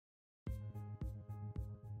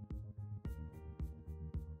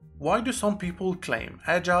Why do some people claim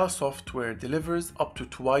Agile software delivers up to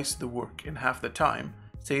twice the work in half the time,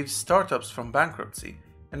 saves startups from bankruptcy,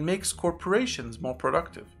 and makes corporations more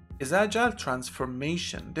productive? Is Agile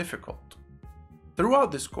transformation difficult?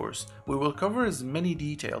 Throughout this course, we will cover as many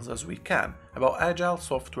details as we can about Agile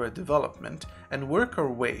software development and work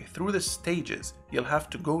our way through the stages you'll have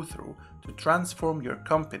to go through to transform your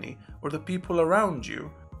company or the people around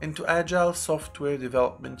you into Agile software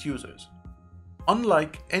development users.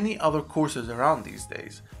 Unlike any other courses around these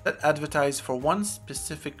days that advertise for one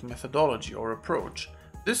specific methodology or approach,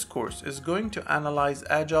 this course is going to analyze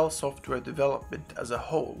Agile software development as a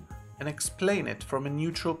whole and explain it from a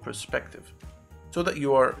neutral perspective, so that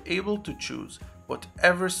you are able to choose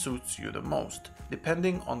whatever suits you the most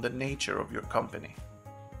depending on the nature of your company.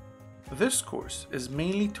 This course is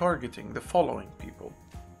mainly targeting the following people: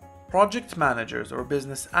 project managers or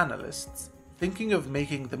business analysts thinking of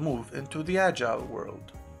making the move into the Agile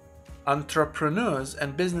world, entrepreneurs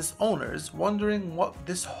and business owners wondering what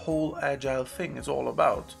this whole Agile thing is all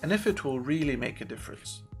about and if it will really make a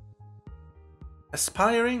difference,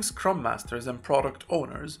 aspiring Scrum Masters and product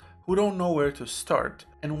owners who don't know where to start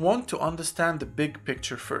and want to understand the big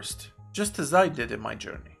picture first, just as I did in my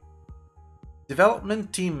journey,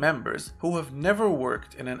 development team members who have never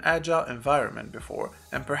worked in an Agile environment before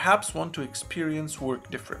and perhaps want to experience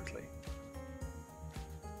work differently,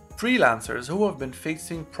 freelancers who have been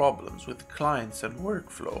facing problems with clients and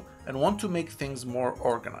workflow and want to make things more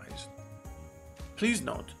organized. Please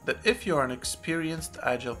note that if you are an experienced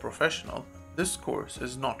Agile professional, this course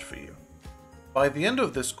is not for you. By the end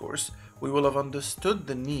of this course, we will have understood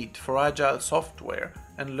the need for Agile software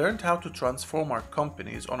and learned how to transform our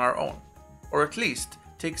companies on our own, or at least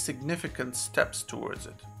take significant steps towards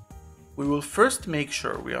it. We will first make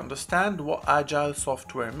sure we understand what Agile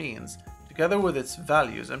software means, together with its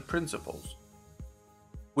values and principles.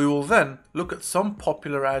 We will then look at some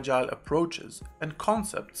popular Agile approaches and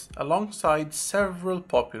concepts alongside several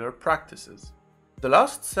popular practices. The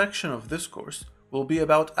last section of this course will be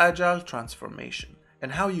about Agile transformation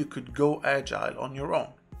and how you could go Agile on your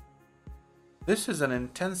own. This is an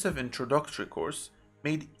intensive introductory course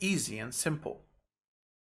made easy and simple.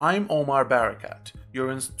 I'm Omar Barakat, your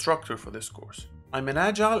instructor for this course. I'm an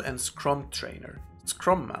Agile and Scrum Trainer,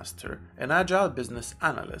 Scrum Master, and Agile Business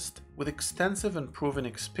Analyst with extensive and proven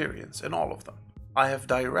experience in all of them. I have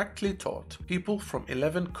directly taught people from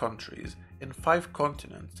 11 countries in 5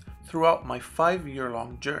 continents throughout my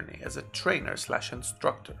 5-year-long journey as a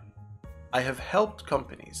trainer/instructor. I have helped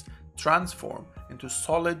companies transform into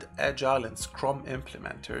solid Agile and Scrum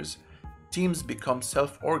implementers, teams become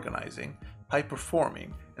self-organizing,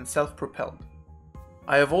 high-performing, and self-propelled.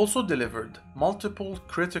 I have also delivered multiple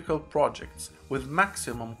critical projects with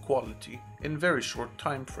maximum quality in very short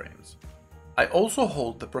time frames. I also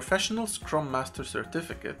hold the Professional Scrum Master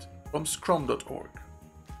Certificate from scrum.org.